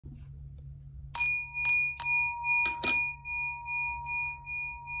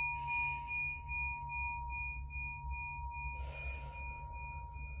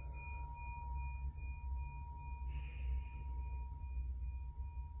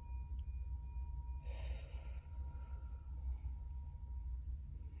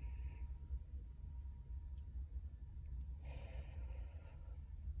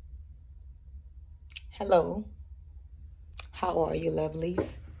Hello, how are you,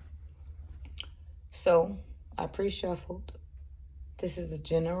 lovelies? So, I pre-shuffled. This is a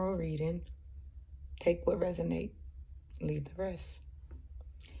general reading. Take what resonates, leave the rest.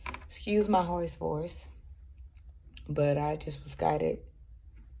 Excuse my hoarse voice, but I just was guided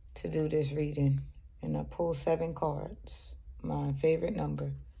to do this reading. And I pulled 7 cards. My favorite number.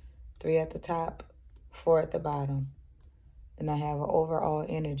 3 at the top, 4 at the bottom. Then I have an overall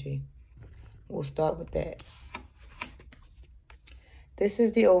energy. We'll start with that. This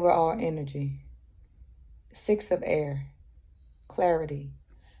is the overall energy. 6 of air, clarity.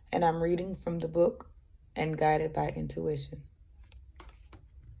 And I'm reading from the book and guided by intuition.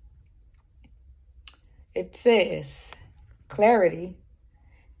 It says, clarity,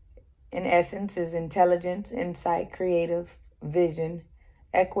 in essence, is intelligence, insight, creative, vision,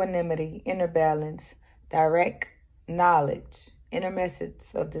 equanimity, inner balance, direct knowledge. Inner message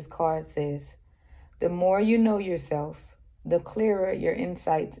of this card says, the more you know yourself, the clearer your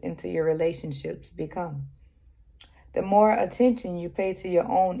insights into your relationships become. The more attention you pay to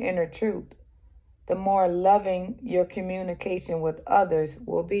your own inner truth, the more loving your communication with others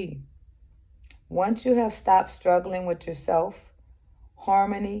will be. Once you have stopped struggling with yourself,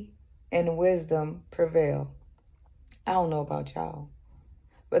 harmony and wisdom prevail. I don't know about y'all,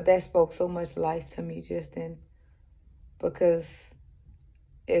 but that spoke so much life to me just then, because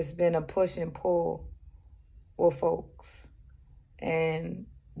it's been a push and pull with folks, and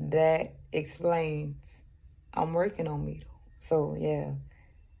that explains I'm working on me though. So yeah.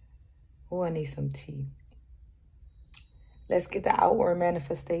 Oh, I need some tea. Let's get the outward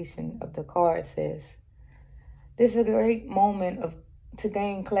manifestation of the card. Says, this is a great moment to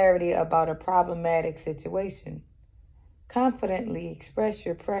gain clarity about a problematic situation. Confidently express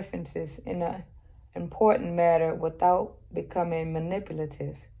your preferences in an important matter without becoming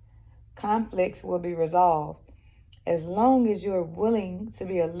manipulative. Conflicts will be resolved as long as you are willing to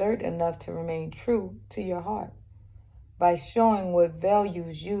be alert enough to remain true to your heart by showing what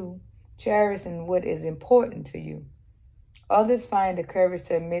values you cherish and what is important to you. Others find the courage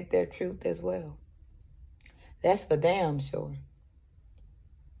to admit their truth as well. That's for damn sure.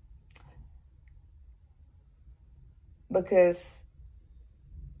 Because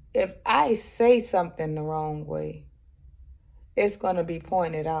if I say something the wrong way, it's going to be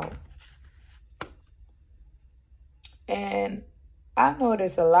pointed out. And I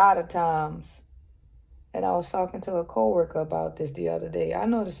notice a lot of times, and I was talking to a coworker about this the other day, I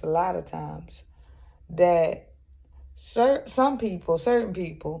notice a lot of times that certain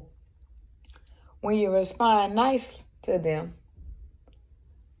people, when you respond nice to them,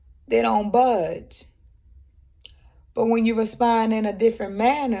 they don't budge. But when you respond in a different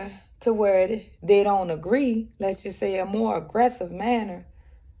manner to where they don't agree, let's just say a more aggressive manner,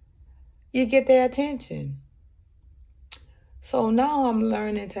 you get their attention. So now I'm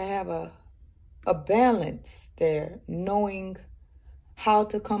learning to have a balance there, knowing how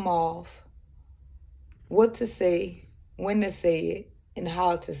to come off, what to say, when to say it, and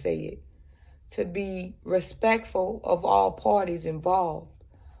how to say it, to be respectful of all parties involved,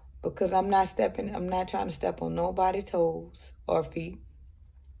 because I'm not trying to step on nobody's toes or feet,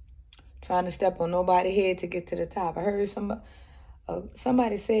 trying to step on nobody's head to get to the top. I heard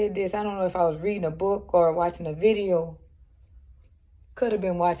somebody said this. I don't know if I was reading a book or watching a video. Could have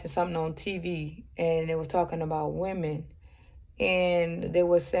been watching something on TV, and it was talking about women. And they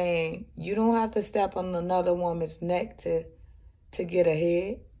were saying, you don't have to step on another woman's neck to get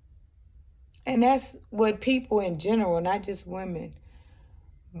ahead. And that's what people in general, not just women.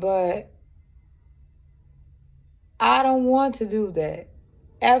 But I don't want to do that.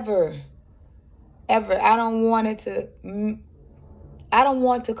 Ever. I don't want to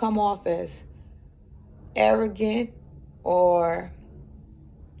come off as arrogant or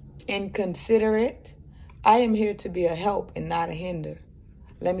inconsiderate. I am here to be a help and not a hinder.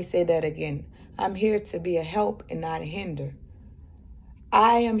 Let me say that again. I'm here to be a help and not a hinder.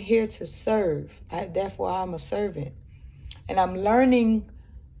 I am here to serve. Therefore, I'm a servant. And I'm learning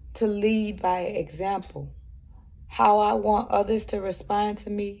to lead by example. How I want others to respond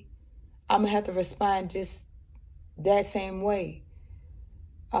to me, I'm going to have to respond just that same way.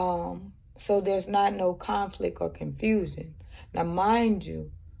 So there's not no conflict or confusion. Now, mind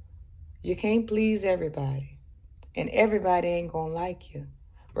you, you can't please everybody. And everybody ain't going to like you,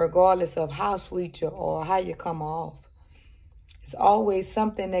 regardless of how sweet you are or how you come off. It's always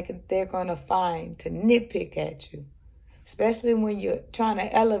something that they're going to find to nitpick at you, especially when you're trying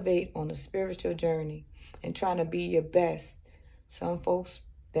to elevate on a spiritual journey and trying to be your best. Some folks,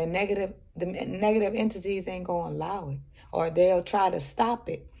 the negative entities ain't going to allow it, or they'll try to stop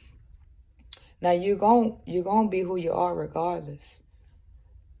it. Now you're gonna be who you are regardless.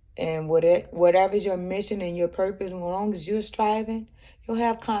 And whatever's your mission and your purpose, as long as you're striving, you'll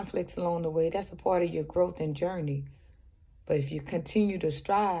have conflicts along the way. That's a part of your growth and journey. But if you continue to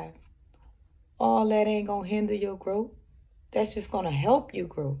strive, all that ain't gonna hinder your growth. That's just gonna help you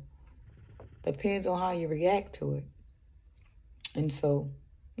grow. Depends on how you react to it. And so,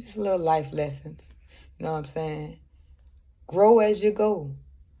 just little life lessons. You know what I'm saying? Grow as you go.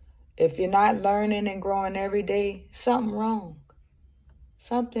 If you're not learning and growing every day, something wrong.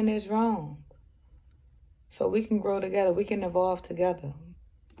 Something is wrong. So we can grow together. We can evolve together.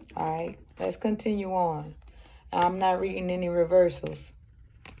 All right? Let's continue on. I'm not reading any reversals.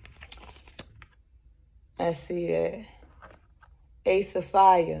 Let's see that. Ace of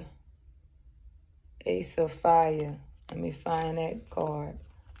Fire. Ace of Fire. Let me find that card.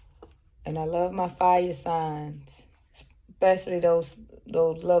 And I love my fire signs, especially those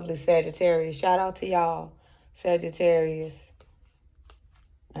lovely Sagittarius. Shout out to y'all, Sagittarius.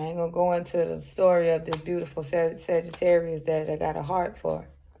 I ain't gonna go into the story of this beautiful Sagittarius that I got a heart for.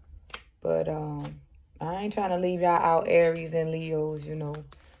 But I ain't trying to leave y'all out, Aries and Leos, you know.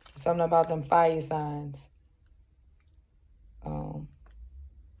 Something about them fire signs.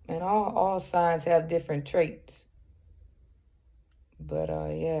 And all signs have different traits. But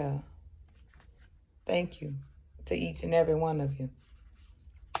yeah. Thank you to each and every one of you.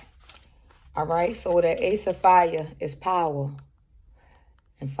 All right, so the Ace of Fire is power.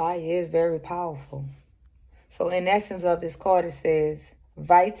 And fire is very powerful. So in essence of this card, it says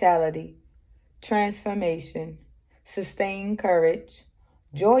vitality, transformation, sustained courage,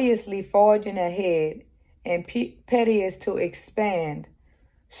 joyously forging ahead, and impetus to expand,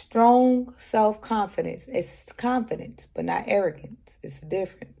 strong self-confidence. It's confidence, but not arrogance. It's the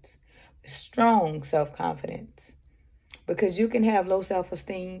difference. Strong self-confidence. Because you can have low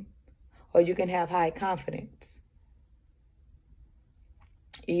self-esteem or you can have high confidence.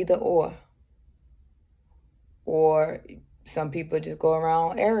 Either or. Or some people just go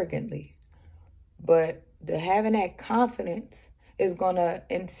around arrogantly. But having that confidence is going to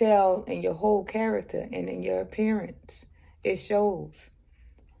entail in your whole character and in your appearance. It shows.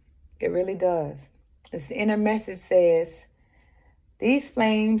 It really does. This inner message says, these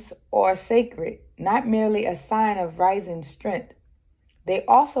flames are sacred, not merely a sign of rising strength. They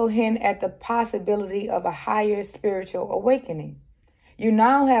also hint at the possibility of a higher spiritual awakening. You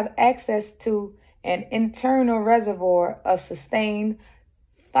now have access to an internal reservoir of sustained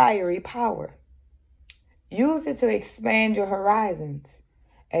fiery power. Use it to expand your horizons.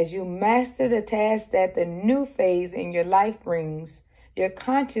 As you master the task that the new phase in your life brings, your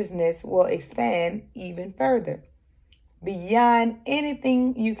consciousness will expand even further, beyond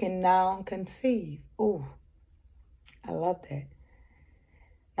anything you can now conceive. Ooh, I love that.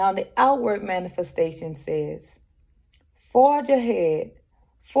 Now the outward manifestation says, forge ahead,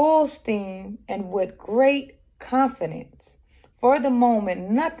 full steam and with great confidence. For the moment,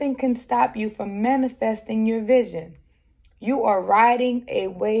 nothing can stop you from manifesting your vision. You are riding a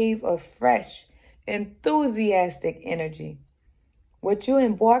wave of fresh, enthusiastic energy. What you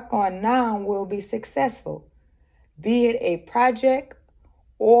embark on now will be successful, be it a project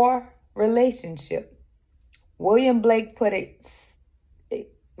or relationship. William Blake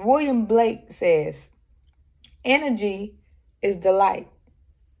says, energy is delight.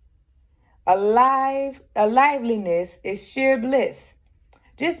 Liveliness is sheer bliss.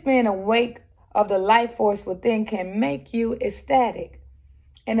 Just being awake of the life force within can make you ecstatic.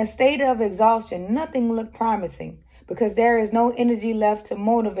 In a state of exhaustion, nothing look promising because there is no energy left to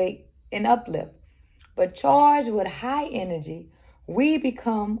motivate and uplift. But charged with high energy, we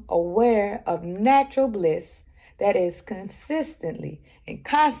become aware of natural bliss that is consistently and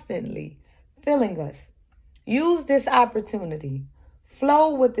constantly filling us. Use this opportunity.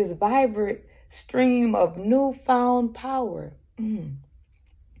 Flow with this vibrant stream of newfound power.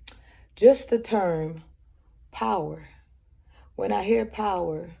 Just the term power. When I hear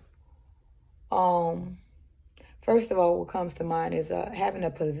power, first of all, what comes to mind is having a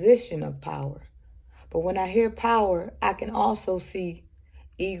position of power. But when I hear power, I can also see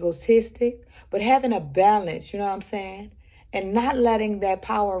egotistic, but having a balance, you know what I'm saying? And not letting that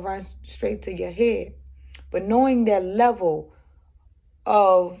power run straight to your head, but knowing that level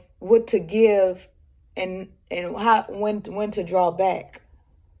of what to give and how when to draw back.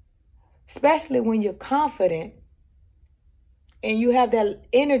 Especially when you're confident and you have that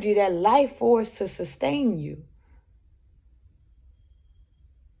energy, that life force to sustain you.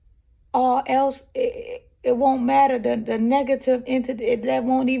 All else, it won't matter. The negative entity, that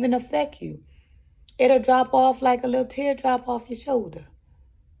won't even affect you. It'll drop off like a little teardrop off your shoulder.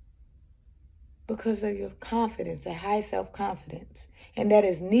 because of your confidence, the high self-confidence. And that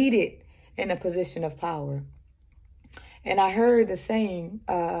is needed in a position of power. And I heard the saying,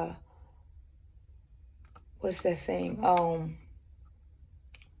 what's that saying?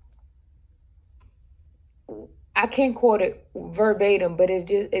 I can't quote it verbatim, but it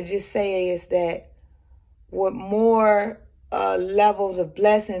just says that with more levels of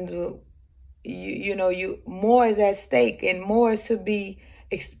blessings, you more is at stake and more is to be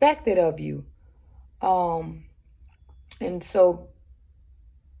expected of you. And so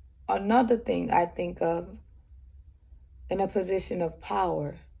another thing I think of in a position of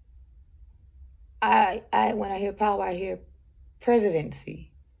power, I when I hear power, I hear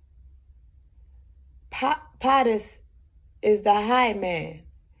presidency. Pottis is the high man.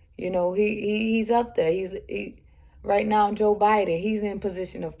 He's up there. He right now, Joe Biden, he's in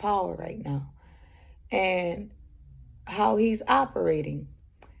position of power right now. And how he's operating,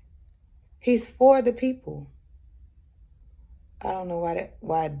 he's for the people. I don't know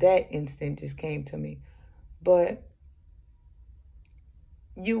why that instant just came to me. But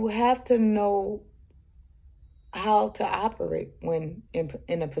you have to know how to operate when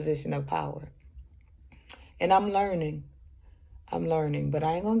in a position of power. And I'm learning, but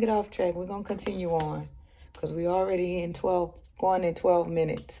I ain't going to get off track. We're going to continue on because we already going in 12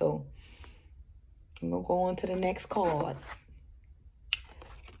 minutes. So I'm going to go on to the next card.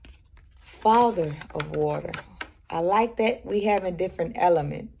 Father of water. I like that we having different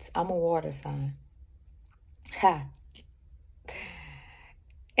elements. I'm a water sign. Ha.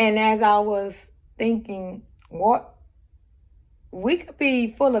 And as I was thinking, we could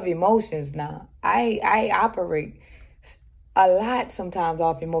be full of emotions now. I operate a lot sometimes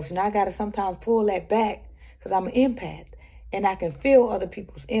off emotion. I got to sometimes pull that back because I'm an empath and I can feel other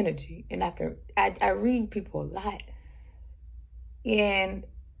people's energy and I read people a lot. And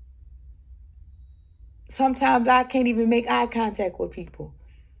sometimes I can't even make eye contact with people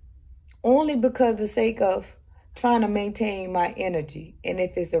only because the sake of trying to maintain my energy. And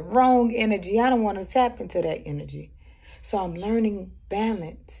if it's the wrong energy, I don't want to tap into that energy. So I'm learning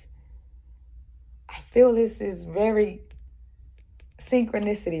balance. I feel this is very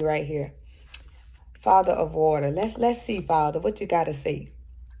synchronicity right here. Father of water. Let's see, Father, what you got to say.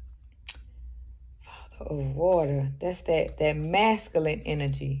 Father of water. That's that masculine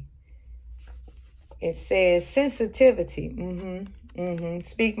energy. It says sensitivity.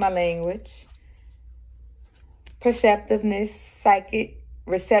 Speak my language. Perceptiveness, psychic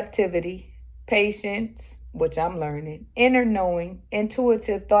receptivity, patience, which I'm learning, inner knowing,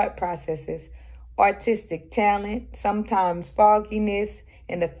 intuitive thought processes, artistic talent, sometimes fogginess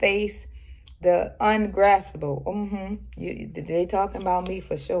in the face, the ungraspable. They talking about me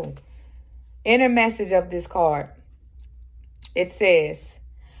for sure. Inner message of this card. It says,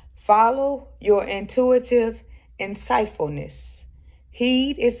 follow your intuitive insightfulness.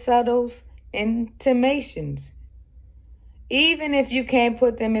 Heed its subtle intimations. Even if you can't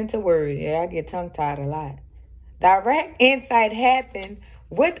put them into words. Yeah, I get tongue-tied a lot. Direct insight happens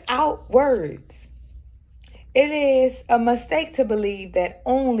without words. It is a mistake to believe that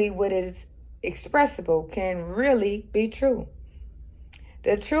only what is expressible can really be true.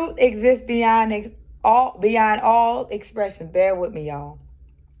 The truth exists beyond all expression. Bear with me, y'all.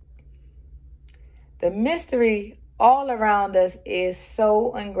 The mystery all around us is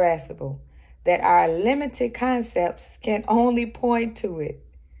so ungraspable that our limited concepts can only point to it.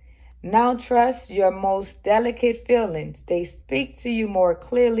 Now trust your most delicate feelings. They speak to you more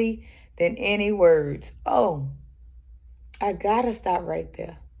clearly than any words. Oh, I gotta stop right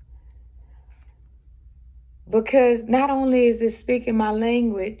there. Because not only is this speaking my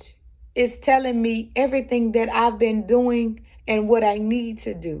language, it's telling me everything that I've been doing and what I need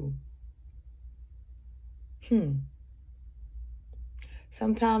to do.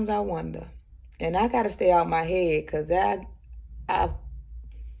 Sometimes I wonder, and I gotta stay out my head because I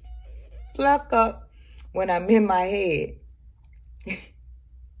pluck up when I'm in my head.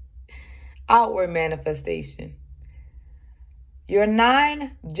 Outward manifestation. Your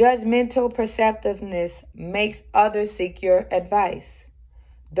non-judgmental perceptiveness makes others seek your advice.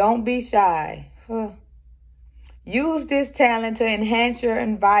 Don't be shy. Use this talent to enhance your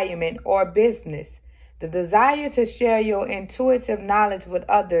environment or business. The desire to share your intuitive knowledge with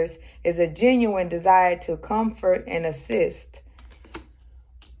others is a genuine desire to comfort and assist.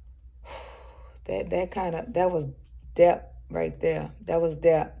 That was depth right there. That was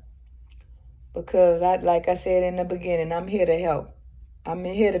depth. Because like I said in the beginning, I'm here to help. I'm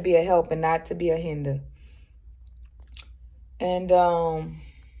here to be a help and not to be a hinder. And I'm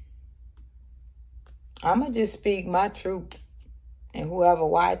going to just speak my truth. And whoever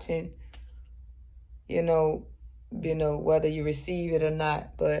watching, whether you receive it or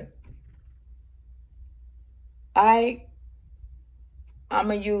not. But I'm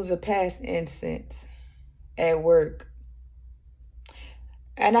going to use a past instance at work.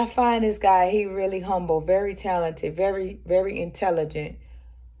 And I find this guy, he really humble, very talented, very, very intelligent.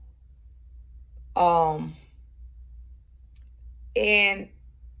 And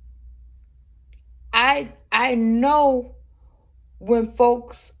I know when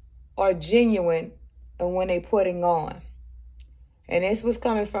folks are genuine and when they putting on. And this was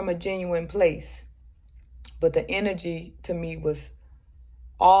coming from a genuine place. But the energy to me was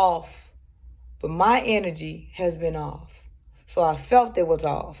off. But my energy has been off. So I felt it was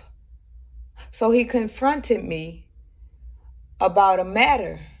off. So he confronted me about a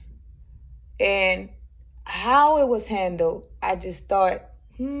matter. And how it was handled, I just thought,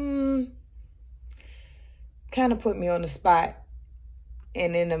 kind of put me on the spot.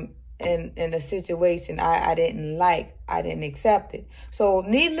 And in a situation I didn't like, I didn't accept it. So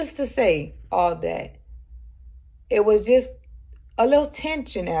needless to say, all that, it was just a little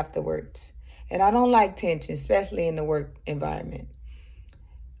tension afterwards. And I don't like tension, especially in the work environment.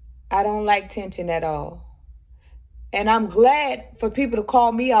 I don't like tension at all. And I'm glad for people to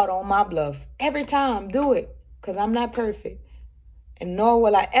call me out on my bluff. Every time, do it. Because I'm not perfect. And nor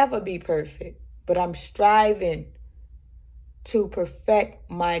will I ever be perfect. But I'm striving to perfect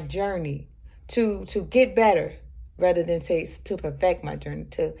my journey. To get better. Rather than say to perfect my journey.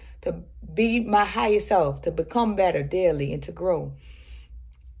 To be my higher self. To become better daily and to grow.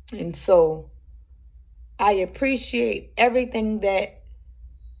 And so I appreciate everything that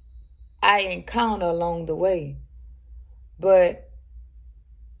I encounter along the way. But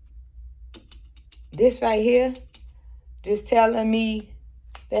this right here, just telling me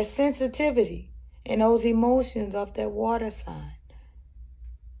that sensitivity and those emotions of that water sign.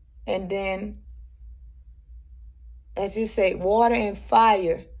 And then, as you say, water and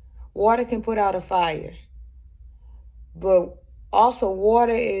fire. Water can put out a fire. But also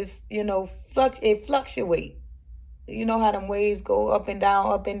water is, it fluctuates. You know how them waves go up and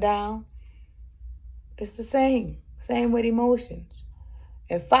down, up and down? It's the same. Same with emotions.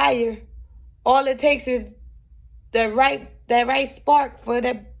 And fire, all it takes is that right spark for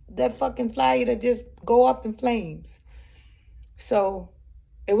that fucking fire to just go up in flames. So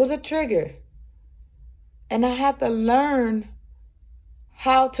it was a trigger. And I have to learn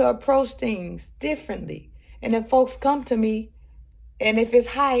how to approach things differently. And if folks come to me, and if it's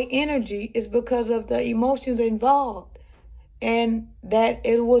high energy, it's because of the emotions involved and that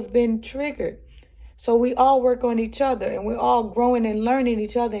it was been triggered. So we all work on each other, and we're all growing and learning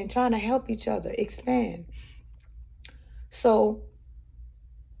each other and trying to help each other expand. So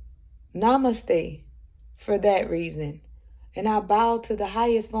namaste for that reason. And I bow to the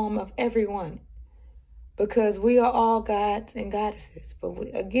highest form of everyone, because we are all gods and goddesses. But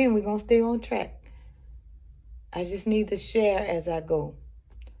we're going to stay on track. I just need to share as I go.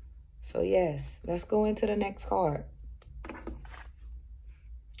 So yes, let's go into the next card.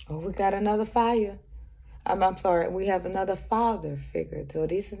 Oh, we got another fire. I'm sorry, we have another father figure. So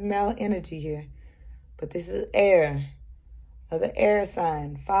this is male energy here. But this is air. Another air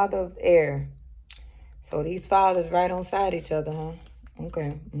sign. Father of air. So these fathers right on side each other, huh?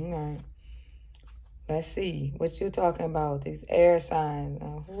 Okay, all right. Let's see what you're talking about. These air signs.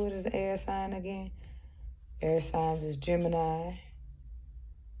 Who is the air sign again? Air signs is Gemini.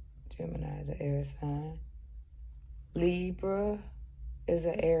 Gemini is an air sign. Libra is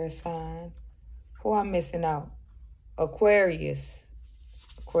an air sign. Who I'm missing out? Aquarius.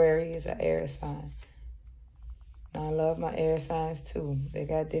 Aquarius is an air sign. I love my air signs too. They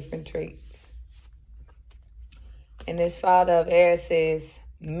got different traits. And this father of air says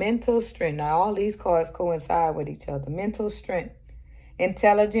mental strength. Now all these cards coincide with each other. Mental strength.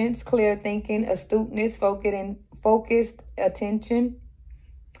 Intelligence, clear thinking, astuteness, focused attention.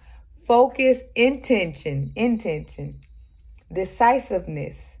 Focused intention.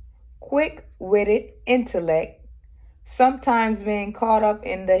 Decisiveness. Quick-witted intellect, sometimes being caught up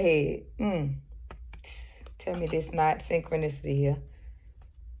in the head. Tell me this not synchronicity here.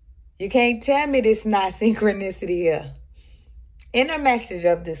 You can't tell me this not synchronicity here. Inner message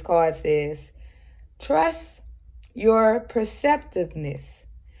of this card says, trust your perceptiveness.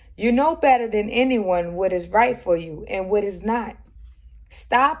 You know better than anyone what is right for you and what is not.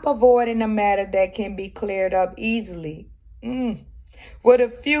 Stop avoiding a matter that can be cleared up easily. With a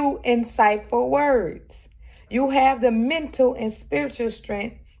few insightful words. You have the mental and spiritual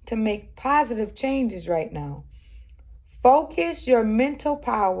strength to make positive changes right now. Focus your mental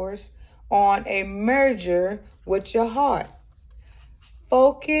powers on a merger with your heart.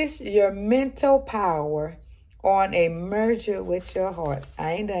 focus your mental power on a merger with your heart.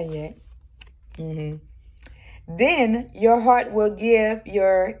 I ain't done yet. Then your heart will give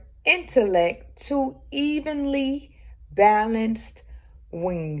your intellect two evenly balanced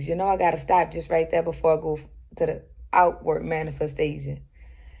wings. You know, I got to stop just right there before I go to the outward manifestation.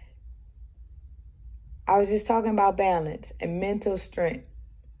 I was just talking about balance and mental strength.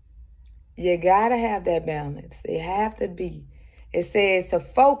 You got to have that balance. They have to be. It says to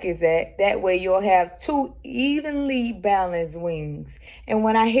focus that way you'll have two evenly balanced wings. And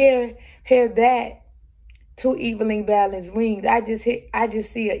when I hear that, two evenly balanced wings, I just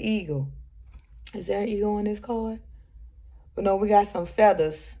see an eagle. Is there an eagle on this card? But no, we got some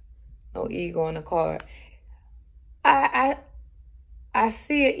feathers. No eagle on the card. I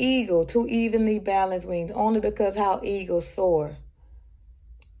see an eagle, two evenly balanced wings, only because how eagles soar.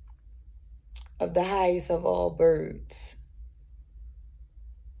 Of the highest of all birds.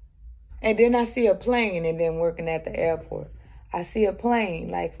 And then I see a plane, and then working at the airport, I see a plane.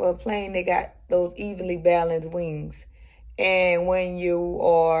 Like for a plane, they got those evenly balanced wings. And when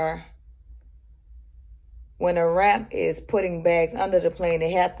a ramp is putting bags under the plane,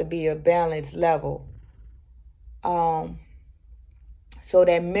 they have to be a balanced level. So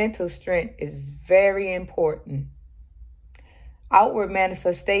that mental strength is very important. Outward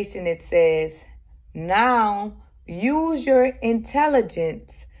manifestation, it says, now use your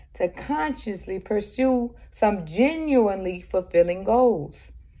intelligence to consciously pursue some genuinely fulfilling goals.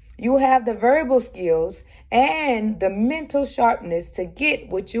 You have the verbal skills and the mental sharpness to get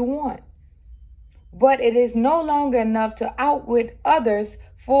what you want. But it is no longer enough to outwit others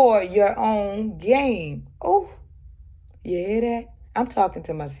for your own gain. Oh, you hear that? I'm talking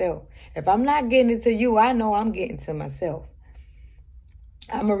to myself. If I'm not getting it to you, I know I'm getting to myself.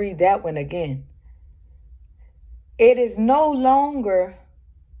 I'm going to read that one again. It is no longer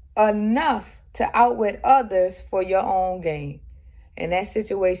enough to outwit others for your own gain. In that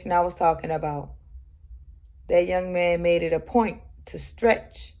situation I was talking about, that young man made it a point to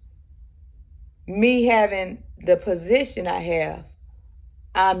stretch. Me having the position I have,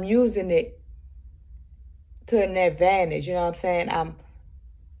 I'm using it to an advantage. You know what I'm saying?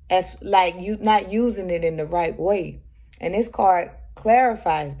 Not using it in the right way. And this card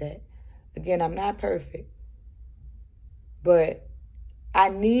clarifies that. Again, I'm not perfect. But I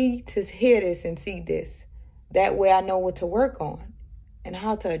need to hear this and see this. That way I know what to work on and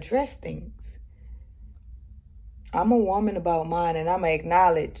how to address things. I'm a woman about mine, and I'm going to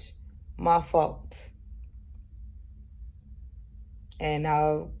acknowledge my faults. And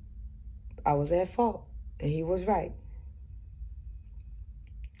I was at fault, and he was right.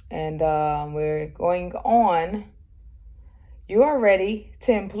 And we're going on. You are ready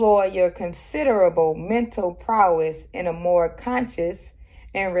to employ your considerable mental prowess in a more conscious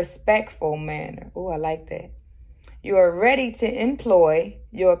and respectful manner. Oh, I like that. You are ready to employ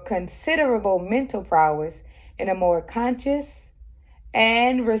your considerable mental prowess in a more conscious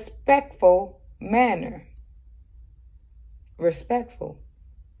and respectful manner. Respectful.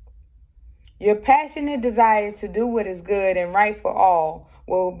 Your passionate desire to do what is good and right for all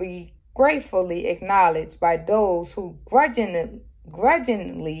will be gratefully acknowledged by those who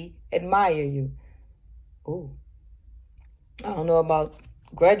grudgingly admire you. Ooh. I don't know about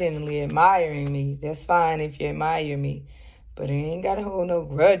grudgingly admiring me. That's fine if you admire me. But it ain't got to hold no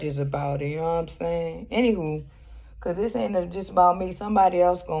grudges about it. You know what I'm saying? Anywho, because this ain't just about me. Somebody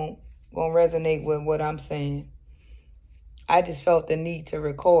else gonna resonate with what I'm saying. I just felt the need to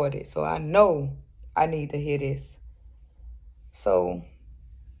record it. So I know I need to hear this. So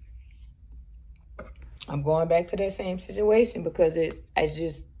I'm going back to that same situation because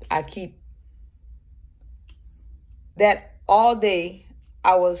I keep that all day.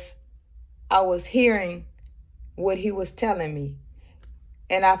 I was hearing what he was telling me,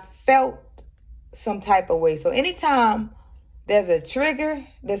 and I felt some type of way. So anytime there's a trigger,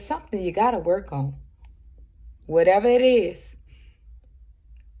 there's something you got to work on. Whatever it is.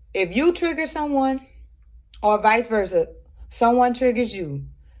 If you trigger someone, or vice versa, someone triggers you,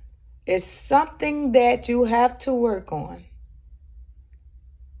 it's something that you have to work on.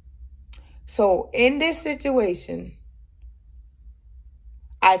 So in this situation,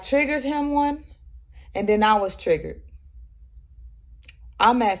 I triggered him one, and then I was triggered.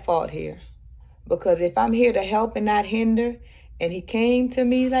 I'm at fault here. Because if I'm here to help and not hinder, and he came to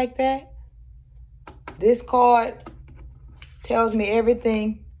me like that, this card tells me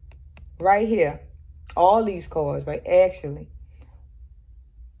everything right here. All these cards, right? Actually.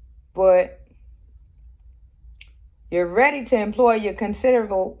 But you're ready to employ your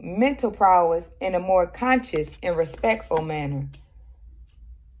considerable mental prowess in a more conscious and respectful manner.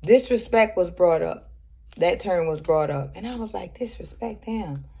 Disrespect was brought up. That term was brought up. And I was like, disrespect?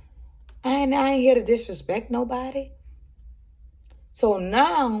 Damn. I ain't here to disrespect nobody. So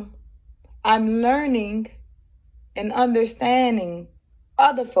now I'm learning and understanding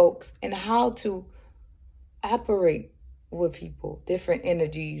other folks and how to operate with people, different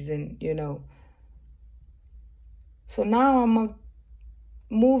energies, and So now I'm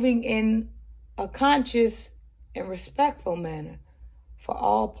moving in a conscious and respectful manner for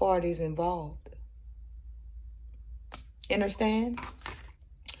all parties involved. Understand?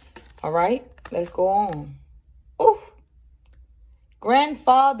 All right, let's go on. Ooh,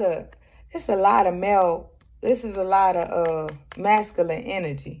 grandfather. This is a lot of masculine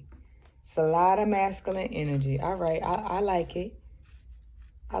energy. It's a lot of masculine energy. All right, I like it.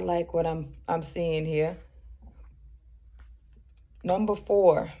 I like what I'm seeing here. Number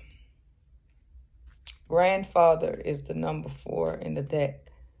 4. Grandfather is the number 4 in the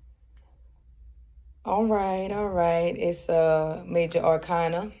deck. All right. It's a major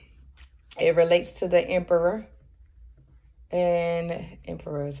arcana. It relates to the Emperor. And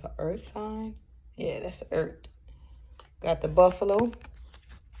Emperor is an earth sign. Yeah, that's earth. Got the buffalo.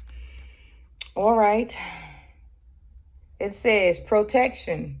 All right. It says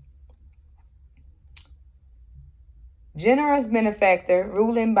protection. Generous benefactor,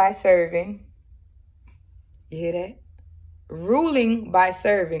 ruling by serving. You hear that? Ruling by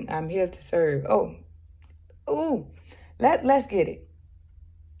serving. I'm here to serve. Let's get it.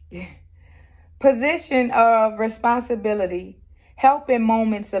 Position of responsibility, help in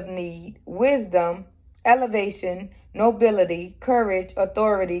moments of need, wisdom, elevation, nobility, courage,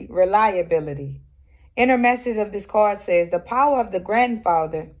 authority, reliability. Inner message of this card says, the power of the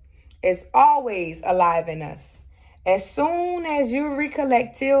grandfather is always alive in us. As soon as you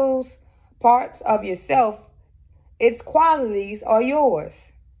recollect Till's parts of yourself, its qualities are yours.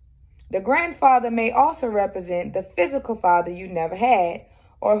 The grandfather may also represent the physical father you never had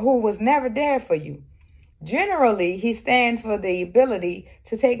or who was never there for you. Generally, he stands for the ability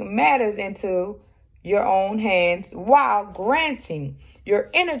to take matters into your own hands while granting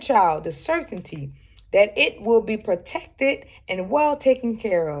your inner child the certainty that it will be protected and well taken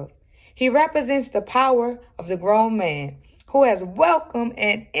care of. He represents the power of the grown man who has welcomed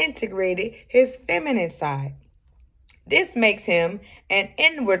and integrated his feminine side. This makes him an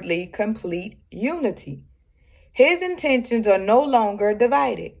inwardly complete unity. His intentions are no longer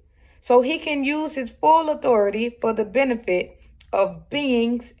divided, so he can use his full authority for the benefit of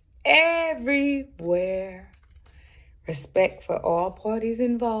beings everywhere. Respect for all parties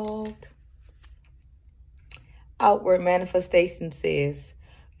involved. Outward manifestation says,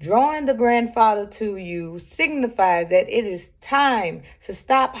 drawing the grandfather to you signifies that it is time to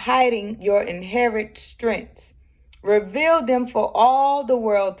stop hiding your inherent strengths. Reveal them for all the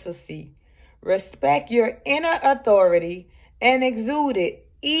world to see. Respect your inner authority and exude it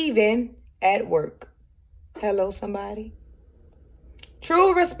even at work. Hello, somebody.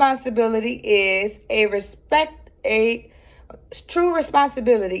 True responsibility is a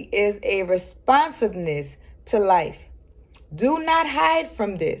responsiveness to life. Do not hide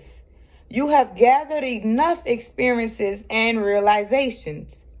from this. You have gathered enough experiences and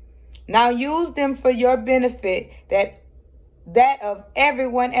realizations. Now use them for your benefit, that of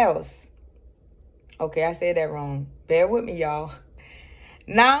everyone else. Okay, I said that wrong. Bear with me, y'all.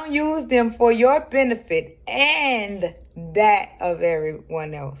 Now use them for your benefit and that of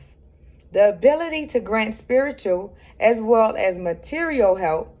everyone else. The ability to grant spiritual as well as material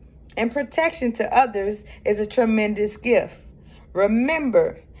help and protection to others is a tremendous gift.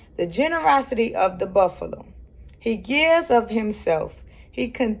 Remember the generosity of the buffalo. He gives of himself. He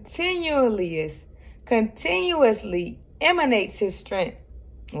continuously emanates his strength.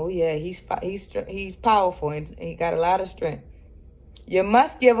 Oh yeah, he's powerful and he got a lot of strength. You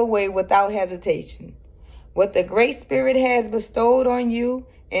must give away without hesitation what the Great Spirit has bestowed on you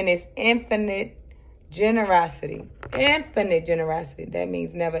in its infinite generosity. Infinite generosity. That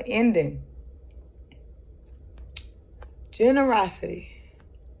means never ending. Generosity.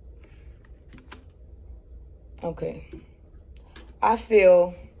 Okay. I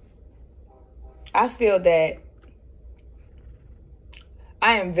feel that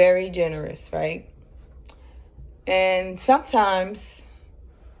I am very generous, right? And sometimes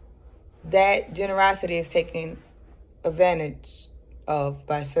that generosity is taken advantage of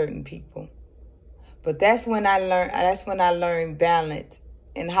by certain people. But that's when I learned balance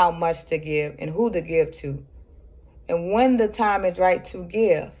and how much to give and who to give to. And when the time is right to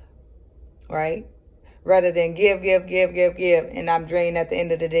give, right? Rather than give, and I'm drained at the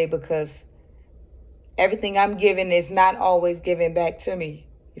end of the day because everything I'm giving is not always given back to me.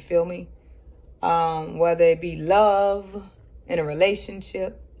 You feel me? Whether it be love in a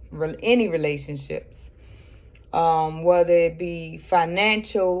relationship, any relationships, whether it be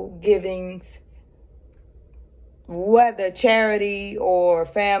financial givings, whether charity or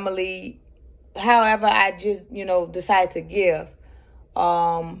family, however I just, decide to give,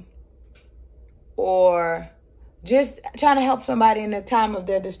 or just trying to help somebody in a time of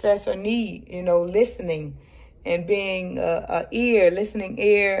their distress or need, listening and being a listening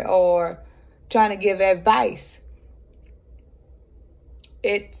ear, or trying to give advice.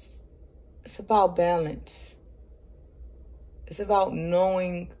 It's about balance. It's about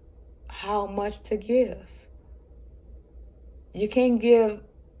knowing how much to give. You can't give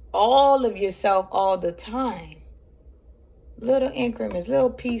all of yourself all the time. Little increments,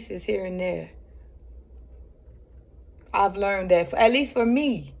 little pieces here and there. I've learned that, at least for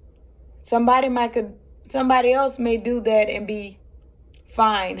me. Somebody else may do that and be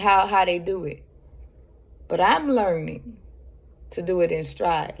fine how they do it. But I'm learning to do it in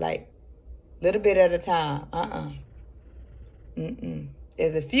stride, like little bit at a time.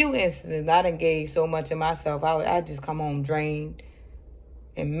 There's a few instances I done gave so much of myself, I just come home drained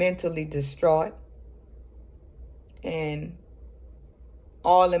and mentally distraught and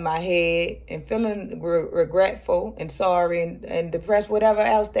all in my head and feeling regretful and sorry and depressed, whatever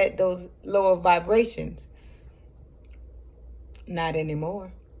else, that those lower vibrations. Not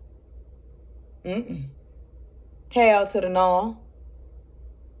anymore. Hell to the no.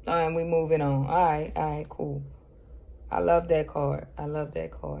 And we moving on. All right, cool. I love that card.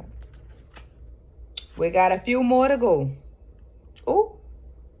 We got a few more to go. Ooh.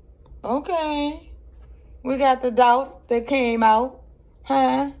 Okay. We got the doubt that came out.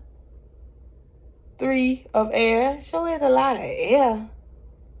 Huh? 3 of air. Sure is a lot of air.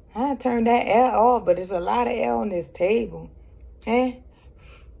 I done turned that air off, but there's a lot of air on this table. Huh?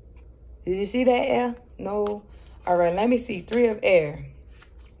 Did you see that air? No. All right, let me see. 3 of air.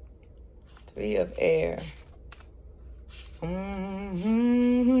 3 of air.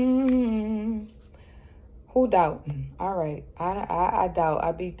 Who doubting? All right. I doubt.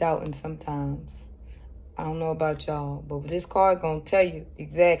 I be doubting sometimes. I don't know about y'all, but this card gonna tell you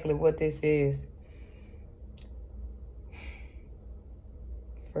exactly what this is.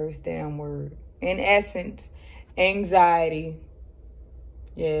 First damn word. In essence, anxiety.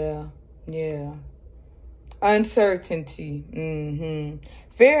 Yeah. Uncertainty.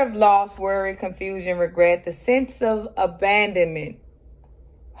 Fear of loss, worry, confusion, regret, the sense of abandonment.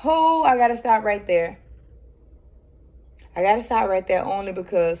 I gotta stop right there. Only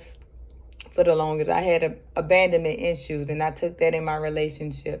because for the longest I had abandonment issues, and I took that in my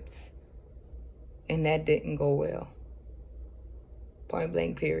relationships, and that didn't go well. Point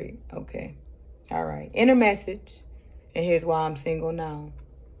blank period. Okay. All right. Inner message. And here's why I'm single now.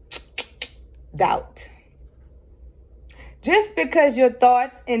 Doubt. Just because your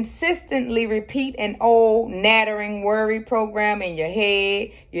thoughts insistently repeat an old nattering worry program in your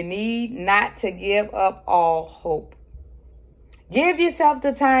head, you need not to give up all hope. Give yourself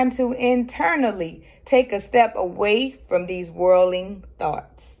the time to internally take a step away from these whirling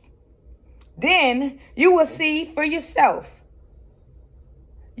thoughts. Then you will see for yourself.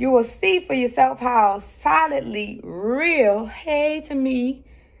 You will see for yourself how solidly real, to me,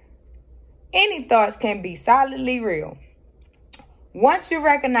 any thoughts can be solidly real. Once you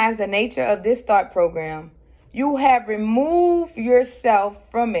recognize the nature of this thought program, you have removed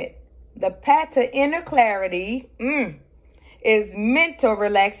yourself from it. The path to inner clarity is mental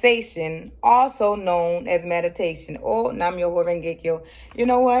relaxation, also known as meditation. Oh, Nam Myoho Renge Kyo. You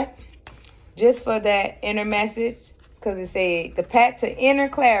know what? Just for that inner message, because it said the path to inner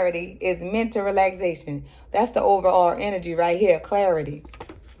clarity is mental relaxation. That's the overall energy right here, clarity.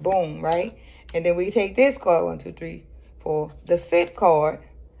 Boom, right? And then we take this card, 1, 2, 3, 4. The 5th card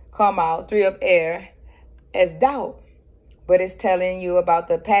come out, 3 of air, as doubt. But it's telling you about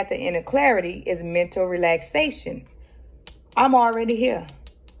the path to inner clarity is mental relaxation. I'm already here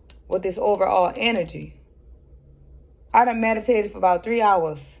with this overall energy. I done meditated for about 3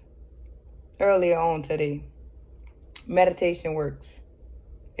 hours earlier on today. Meditation works.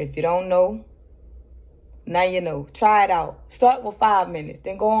 If you don't know, now you know. Try it out. Start with 5 minutes,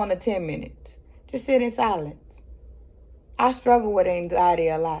 then go on to 10 minutes. Just sit in silence. I struggle with anxiety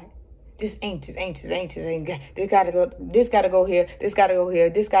a lot. Just anxious. This gotta go here, this gotta go here,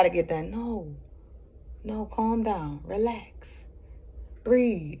 this gotta get done. No, calm down. Relax.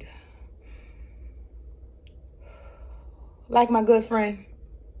 Breathe. Like my good friend,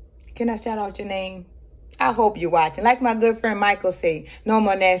 can I shout out your name? I hope you're watching. Like my good friend Michael say, no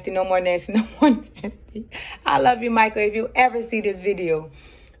more nasty, no more nasty, no more nasty. I love you, Michael. If you ever see this video,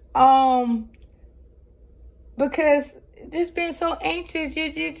 Because just being so anxious, you're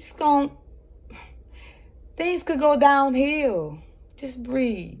just going, things could go downhill. Just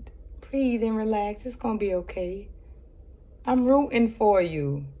breathe. Breathe and relax. It's going to be okay. I'm rooting for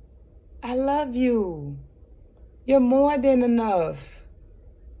you. I love you. You're more than enough.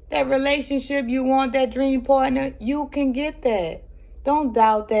 That relationship you want, that dream partner, you can get that. Don't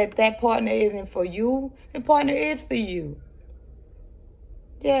doubt that that partner isn't for you. The partner is for you.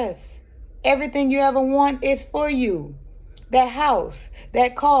 Yes. Everything you ever want is for you. That house,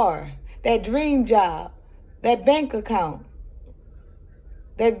 that car, that dream job, that bank account,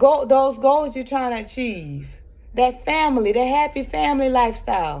 those goals you're trying to achieve, that family, that happy family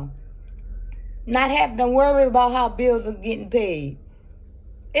lifestyle. Not having to worry about how bills are getting paid.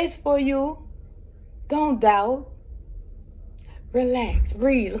 It's for you. Don't doubt. Relax.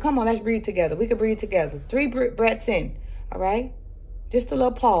 Breathe. Come on, let's breathe together. We can breathe together. 3 breaths in. All right? Just a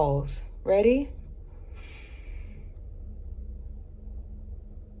little pause. Ready?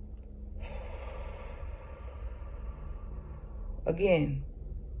 Again.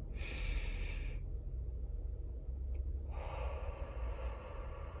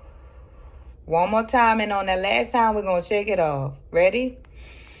 One more time, and on that last time, we're going to shake it off. Ready?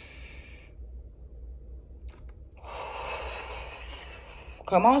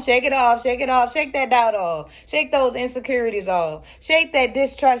 Come on, shake it off, shake it off. Shake that doubt off. Shake those insecurities off. Shake that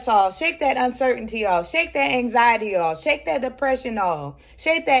distrust off. Shake that uncertainty off. Shake that anxiety off. Shake that depression off.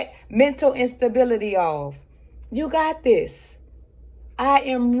 Shake that mental instability off. You got this. I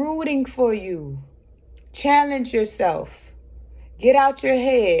am rooting for you. Challenge yourself. Get out your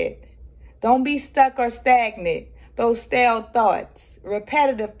head. Don't be stuck or stagnant. Those stale thoughts,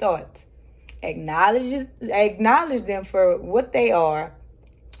 repetitive thoughts. Acknowledge them for what they are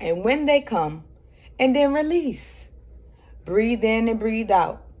and when they come, and then release. Breathe in and breathe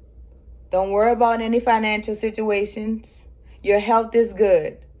out. Don't worry about any financial situations. Your health is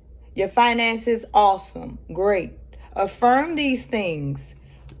good. Your finances awesome, great. Affirm these things.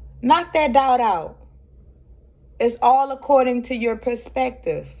 Knock that doubt out. It's all according to your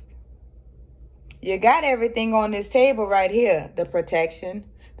perspective. You got everything on this table right here. The protection,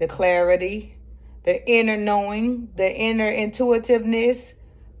 the clarity, the inner knowing, the inner intuitiveness,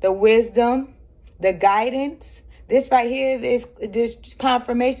 the wisdom, the guidance. This right here is just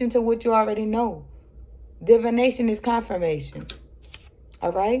confirmation to what you already know. Divination is confirmation.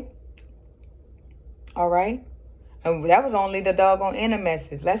 All right? All right? And that was only the doggone inner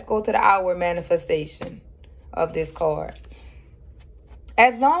message. Let's go to the outward manifestation of this card.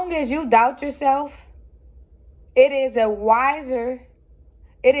 As long as you doubt yourself, it is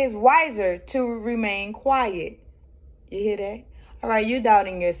wiser to remain quiet. You hear that? All right, you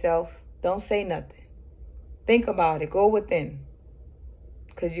doubting yourself. Don't say nothing. Think about it. Go within.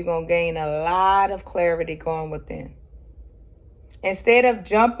 Because you're going to gain a lot of clarity going within. Instead of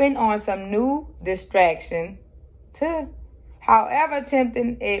jumping on some new distraction, however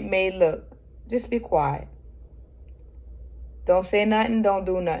tempting it may look, just be quiet. Don't say nothing. Don't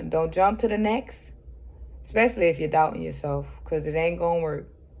do nothing. Don't jump to the next. Especially if you're doubting yourself. Because it ain't going to work.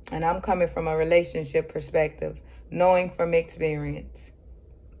 And I'm coming from a relationship perspective. Knowing from experience.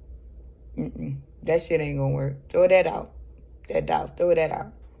 That shit ain't going to work. Throw that out. That doubt. Throw that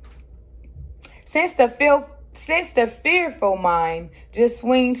out. Since the fearful mind just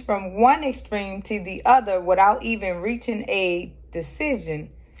swings from one extreme to the other without even reaching a decision,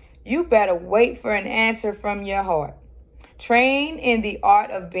 you better wait for an answer from your heart. Train in the art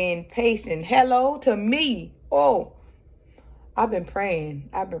of being patient. Hello to me. Oh, I've been praying.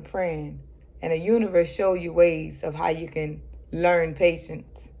 And the universe show you ways of how you can learn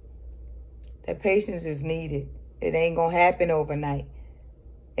patience. That patience is needed. It ain't going to happen overnight.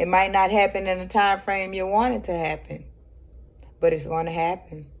 It might not happen in the time frame you want it to happen. But it's going to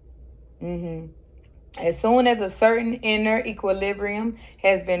happen. As soon as a certain inner equilibrium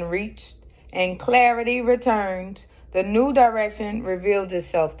has been reached and clarity returns, the new direction reveals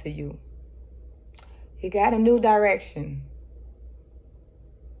itself to you. You got a new direction.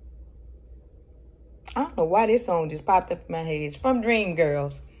 I don't know why this song just popped up in my head. It's from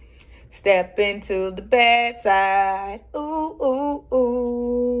Dreamgirls. Step into the bad side. Ooh, ooh,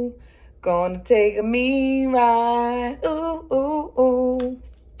 ooh. Gonna take a mean ride. Ooh, ooh, ooh.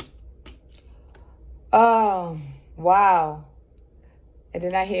 Oh, wow. And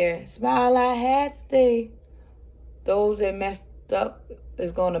then I hear, smile I had to stay. Those that messed up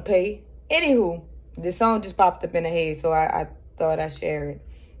is gonna pay. Anywho, this song just popped up in the head, so I thought I'd share it.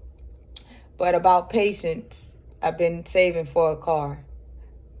 But about patience, I've been saving for a car.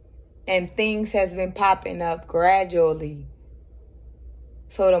 And things has been popping up gradually.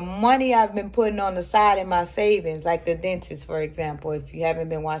 So the money I've been putting on the side in my savings, like the dentist, for example, if you haven't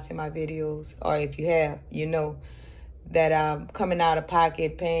been watching my videos, or if you have, you know that I'm coming out of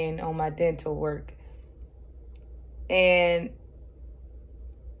pocket paying on my dental work. And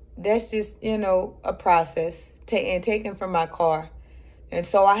that's just, you know, a process, and taken from my car. And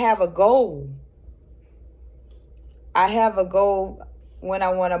so I have a goal. I have a goal when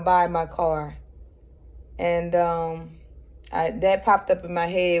I want to buy my car. And that popped up in my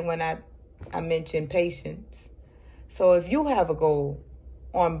head when I mentioned patience. So if you have a goal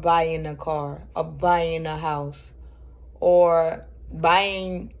on buying a car or buying a house or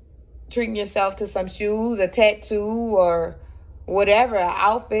treating yourself to some shoes, a tattoo, or whatever, an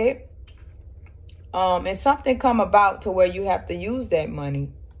outfit, and something come about to where you have to use that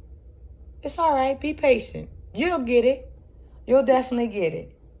money, it's all right. Be patient. You'll get it. You'll definitely get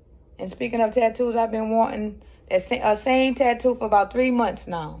it. And speaking of tattoos, I've been wanting that same tattoo for about 3 months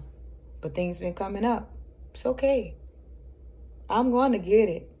now. But things been coming up. It's okay. I'm going to get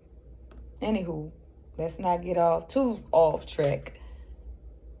it. Anywho, let's not get too off track.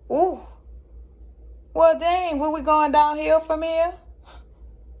 Ooh. Well, dang, where we going downhill from here?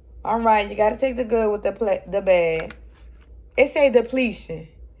 All right, you got to take the good with the bad. It say depletion.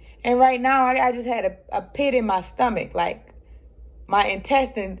 And right now, I just had a pit in my stomach, like my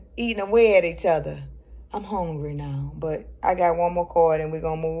intestines eating away at each other. I'm hungry now, but I got one more card and we're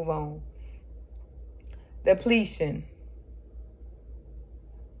going to move on. Depletion.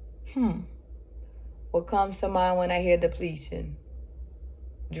 What comes to mind when I hear depletion?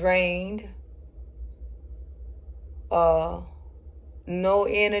 Drained. No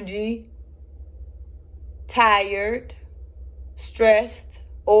energy. Tired. Stressed.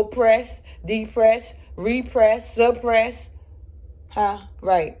 Oppressed. Depressed. Repressed. Suppressed.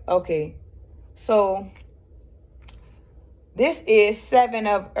 Right. Okay. So, this is 7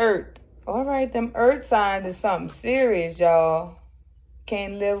 of Earth. All right, them Earth signs is something serious, y'all.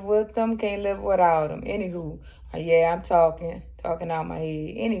 Can't live with them, can't live without them. Anywho, yeah, I'm talking out my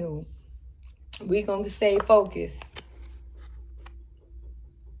head. Anywho, we gonna stay focused.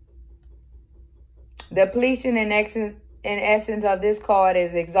 Depletion in essence of this card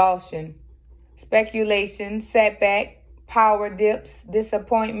is exhaustion, speculation, setback, power dips,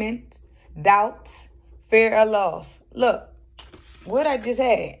 disappointments, doubts, fear of loss. Look, what I just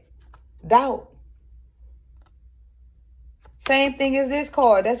had. Doubt. Same thing as this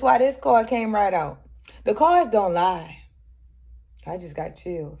card. That's why this card came right out. The cards don't lie. I just got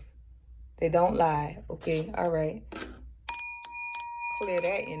chills. They don't lie. Okay, all right. Clear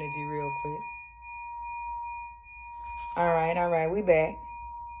that energy real quick. All right, we back.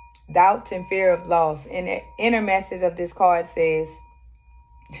 Doubt and fear of loss. And the inner message of this card says,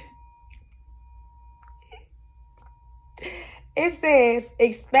 it says,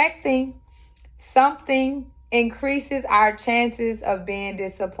 expecting something increases our chances of being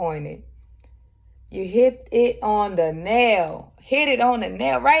disappointed. You hit it on the nail. Hit it on the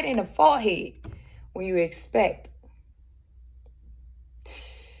nail, right in the forehead. When you expect.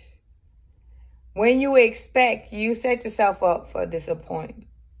 When you expect, you set yourself up for disappointment.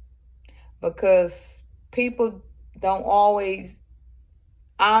 Because people don't always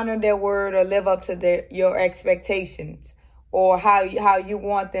honor their word or live up to your expectations or how you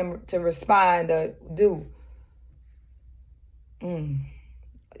want them to respond or do.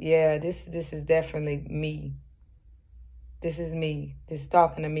 Yeah, this is definitely me. This is me. This is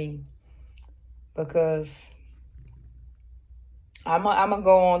talking to me. Because I'm gonna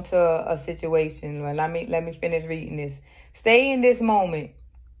go on to a situation. Well, let me finish reading this. Stay in this moment,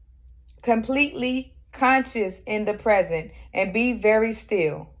 completely conscious in the present, and be very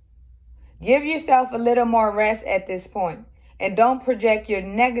still. Give yourself a little more rest at this point, and don't project your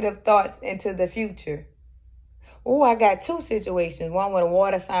negative thoughts into the future. Oh, I got 2 situations, one with a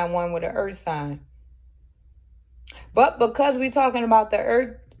water sign, one with an earth sign. But because we're talking about the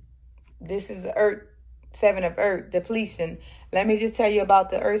earth, this is the earth, 7 of Earth, depletion. Let me just tell you about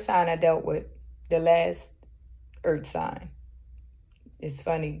the earth sign I dealt with, the last earth sign. It's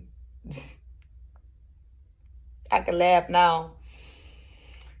funny. I can laugh now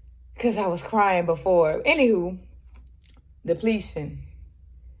because I was crying before. Anywho, depletion.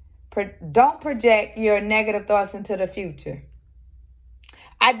 Don't project your negative thoughts into the future.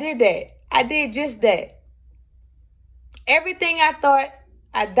 I did that. I did just that. Everything I thought,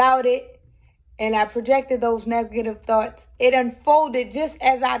 I doubted, and I projected those negative thoughts. It unfolded just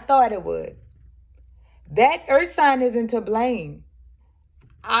as I thought it would. That earth sign isn't to blame.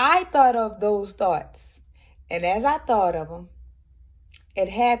 I thought of those thoughts. And as I thought of them, it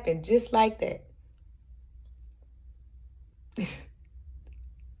happened just like that.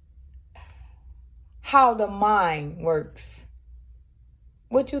 how the mind works.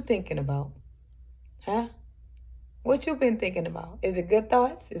 What you thinking about? Huh? What you been thinking about? Is it good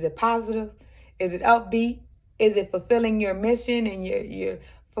thoughts? Is it positive? Is it upbeat? Is it fulfilling your mission and your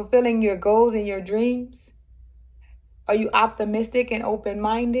fulfilling your goals and your dreams? Are you optimistic and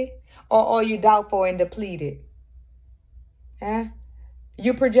open-minded? Or are you doubtful and depleted? Huh?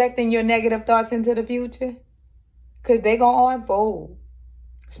 You projecting your negative thoughts into the future? Because they going to unfold.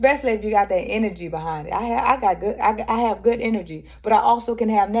 Especially if you got that energy behind it. I have good energy, but I also can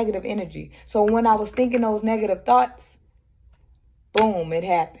have negative energy. So when I was thinking those negative thoughts, boom, it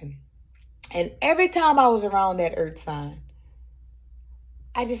happened. And every time I was around that earth sign,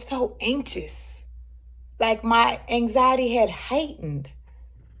 I just felt anxious. Like my anxiety had heightened.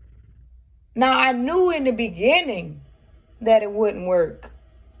 Now, I knew in the beginning that it wouldn't work.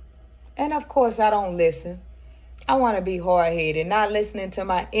 And of course, I don't listen. I want to be hard-headed, not listening to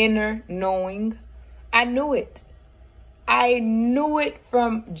my inner knowing. I knew it. I knew it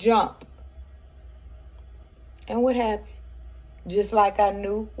from jump. And what happened? Just like I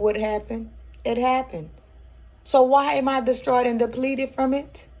knew what happened, it happened. So why am I destroyed and depleted from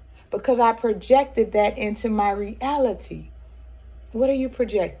it? Because I projected that into my reality. What are you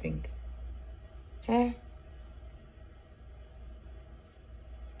projecting? Huh?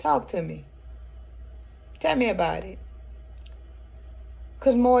 Talk to me. Tell me about it.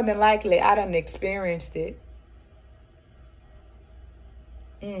 Because more than likely, I done experienced it.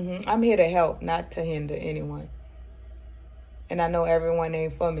 I'm here to help, not to hinder anyone. And I know everyone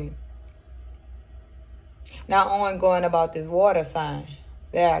ain't for me. Now, on going about this water sign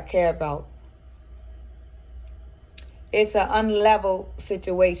that I care about. It's an unlevel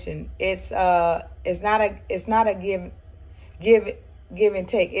situation. It's not a give and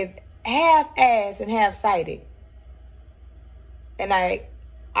take. It's half-assed and half-sided. And I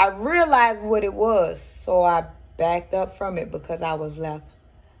realized what it was, so I backed up from it because I was left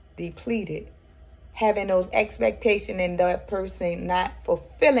depleted. Having those expectations and that person not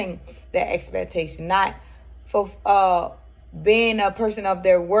fulfilling that expectation, not for being a person of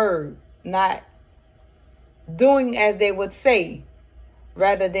their word, not doing as they would say,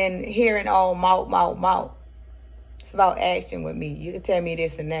 rather than hearing all mouth. It's about action with me. You can tell me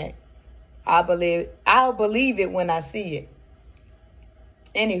this and that. I'll believe it when I see it.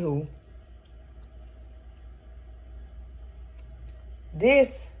 Anywho,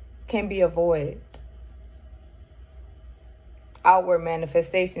 this can be avoided. Outward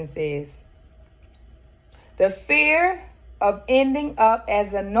manifestation says, the fear of ending up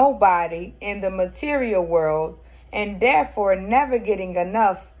as a nobody in the material world and therefore never getting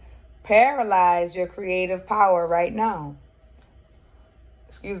enough paralyze your creative power right now.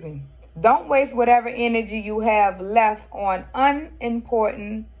 Excuse me. Don't waste whatever energy you have left on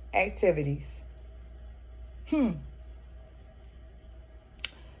unimportant activities. That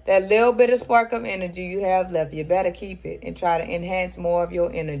little bit of spark of energy you have left, you better keep it and try to enhance more of your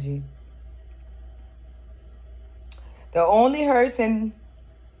energy. The only hurts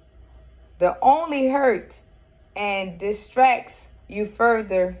and distracts you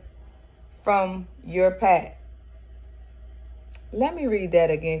further from your path. Let me read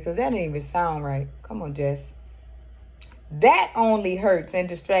that again because that didn't even sound right. Come on, Jess. That only hurts and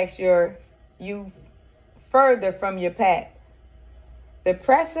distracts you further from your path.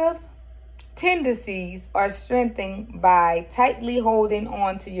 Depressive tendencies are strengthened by tightly holding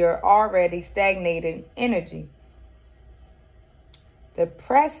on to your already stagnated energy.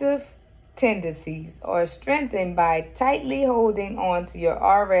 Depressive tendencies are strengthened by tightly holding on to your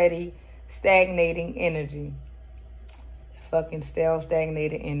already stagnating energy. Fucking stale,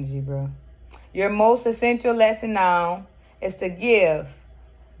 stagnated energy, bro. Your most essential lesson now is to give.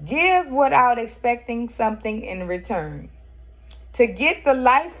 Give without expecting something in return. To get the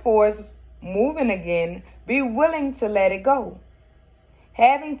life force moving again, be willing to let it go.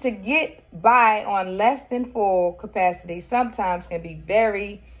 Having to get by on less than full capacity sometimes can be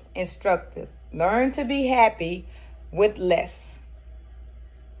very instructive. Learn to be happy with less.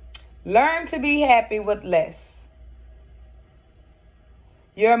 Learn to be happy with less.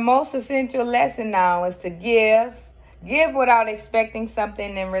 Your most essential lesson now is to give. Give without expecting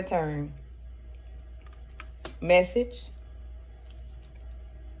something in return. Message.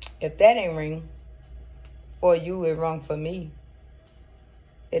 If that ain't ring for you, it rung for me.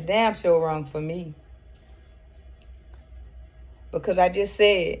 It damn sure wrong for me. Because I just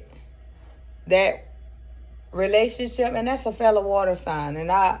said that relationship, and that's a fellow water sign. And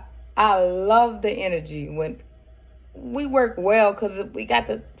I love the energy when we work well because we got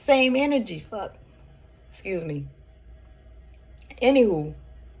the same energy. Excuse me. Anywho,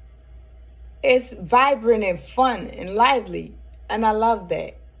 it's vibrant and fun and lively. And I love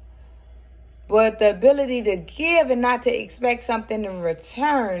that. But the ability to give and not to expect something in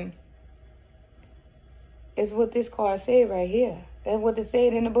return is what this card said right here. That's what it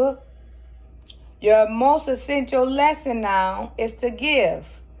said in the book. Your most essential lesson now is to give.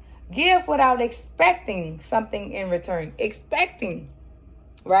 Give without expecting something in return. Expecting,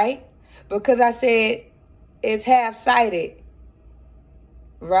 right? Because I said it's half-sided,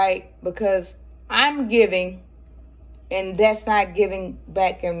 right? Because I'm giving and that's not giving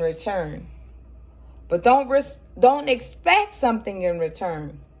back in return. But don't expect something in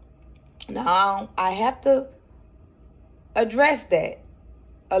return. Now, I have to address that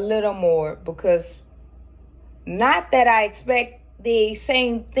a little more, because not that I expect the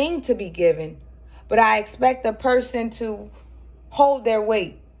same thing to be given, but I expect the person to hold their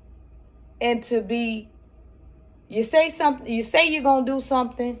weight and to be, you say you're going to do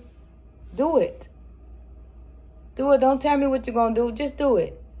something, do it. Do it. Don't tell me what you're going to do. Just do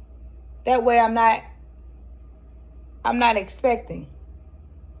it. That way I'm not expecting.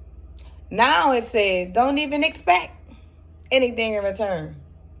 Now it says, don't even expect anything in return.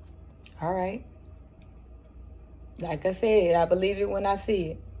 All right. Like I said, I believe it when I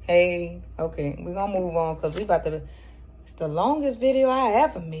see it. Hey, okay, we're going to move on because it's the longest video I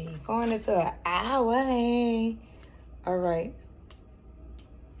ever made. Going into an hour. All right.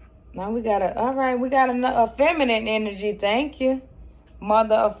 Now we got a feminine energy. Thank you.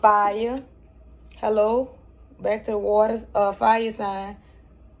 Mother of fire. Hello. Back to the water, fire sign.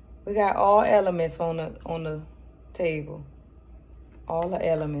 We got all elements on the table. All the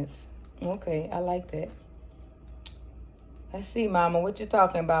elements. Okay, I like that. Let's see, Mama. What you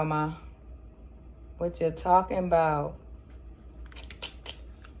talking about, Ma? What you talking about?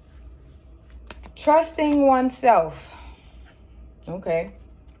 Trusting oneself. Okay.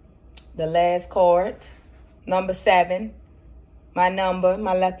 The last card. Number 7. My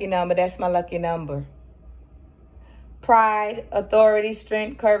lucky number. That's my lucky number. Pride, authority,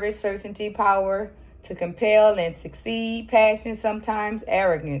 strength, courage, certainty, power to compel and succeed, passion, sometimes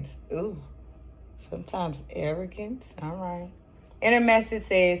arrogance. Ooh, sometimes arrogance. All right. Inner message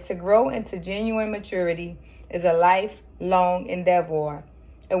says to grow into genuine maturity is a lifelong endeavor.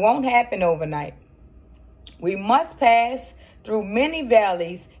 It won't happen overnight. We must pass through many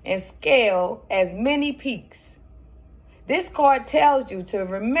valleys and scale as many peaks. This card tells you to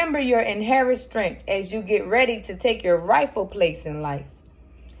remember your inherent strength as you get ready to take your rightful place in life.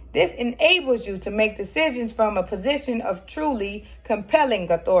 This enables you to make decisions from a position of truly compelling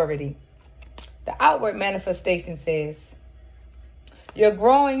authority. The outward manifestation says, your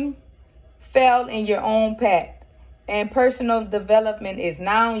growing fell in your own path, and personal development is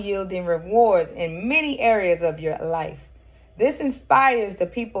now yielding rewards in many areas of your life. This inspires the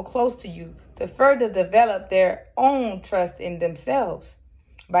people close to you to further develop their own trust in themselves.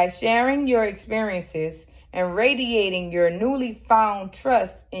 By sharing your experiences and radiating your newly found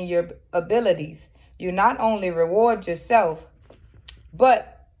trust in your abilities, you not only reward yourself,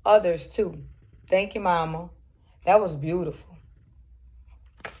 but others too. Thank you, Mama. That was beautiful.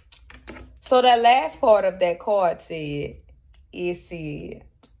 So that last part of that card said,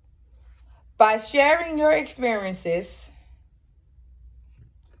 by sharing your experiences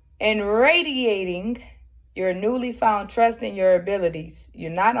and radiating your newly found trust in your abilities, you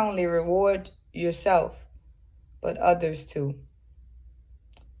not only reward yourself, but others too.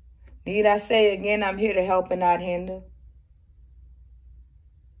 Need I say again, I'm here to help and not hinder.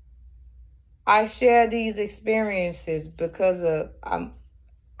 I share these experiences because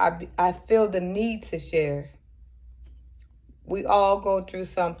I feel the need to share. We all go through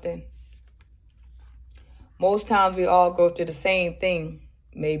something. Most times we all go through the same thing,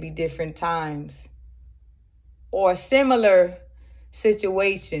 maybe different times, or similar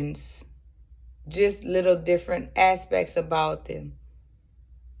situations, just little different aspects about them.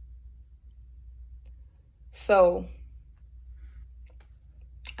 So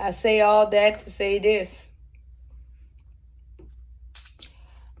I say all that to say this.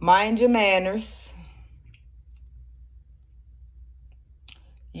 Mind your manners.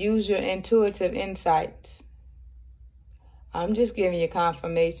 Use your intuitive insights. I'm just giving you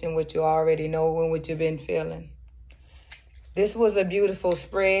confirmation what you already know and what you've been feeling. This was a beautiful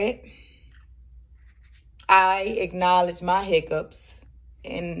spread. I acknowledge my hiccups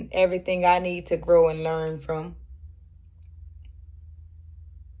and everything I need to grow and learn from.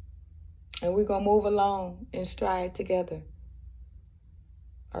 And we're going to move along and stride together.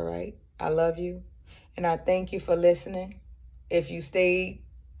 All right? I love you. And I thank you for listening. If you stayed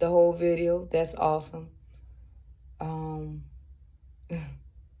the whole video, that's awesome.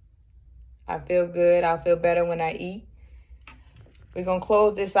 I feel good. I feel better when I eat. We're going to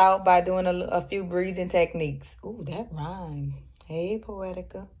close this out by doing a few breathing techniques. Ooh, that rhymed. Hey,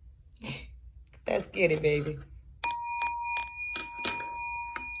 Poetica. Let's get it, baby.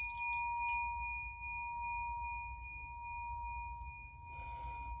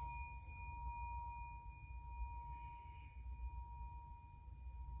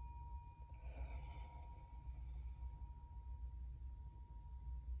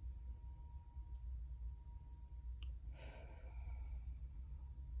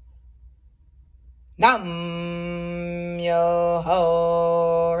 Nam Myoho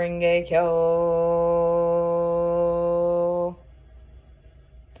Renge Kyo.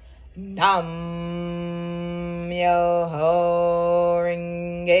 Nam Myoho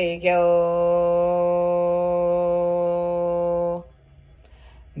Renge Kyo.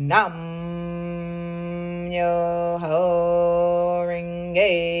 Nam Myoho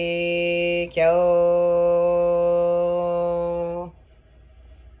Renge Kyo.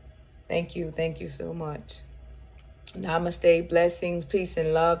 Thank you. Thank you so much. Namaste, blessings, peace,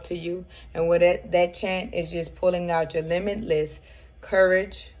 and love to you. And what that chant is just pulling out your limitless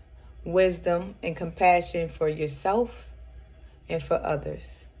courage, wisdom, and compassion for yourself and for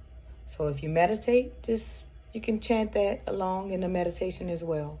others. So if you meditate, you can chant that along in the meditation as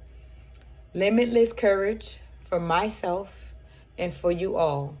well. Limitless courage for myself and for you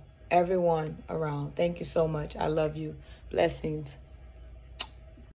all, everyone around. Thank you so much. I love you. Blessings.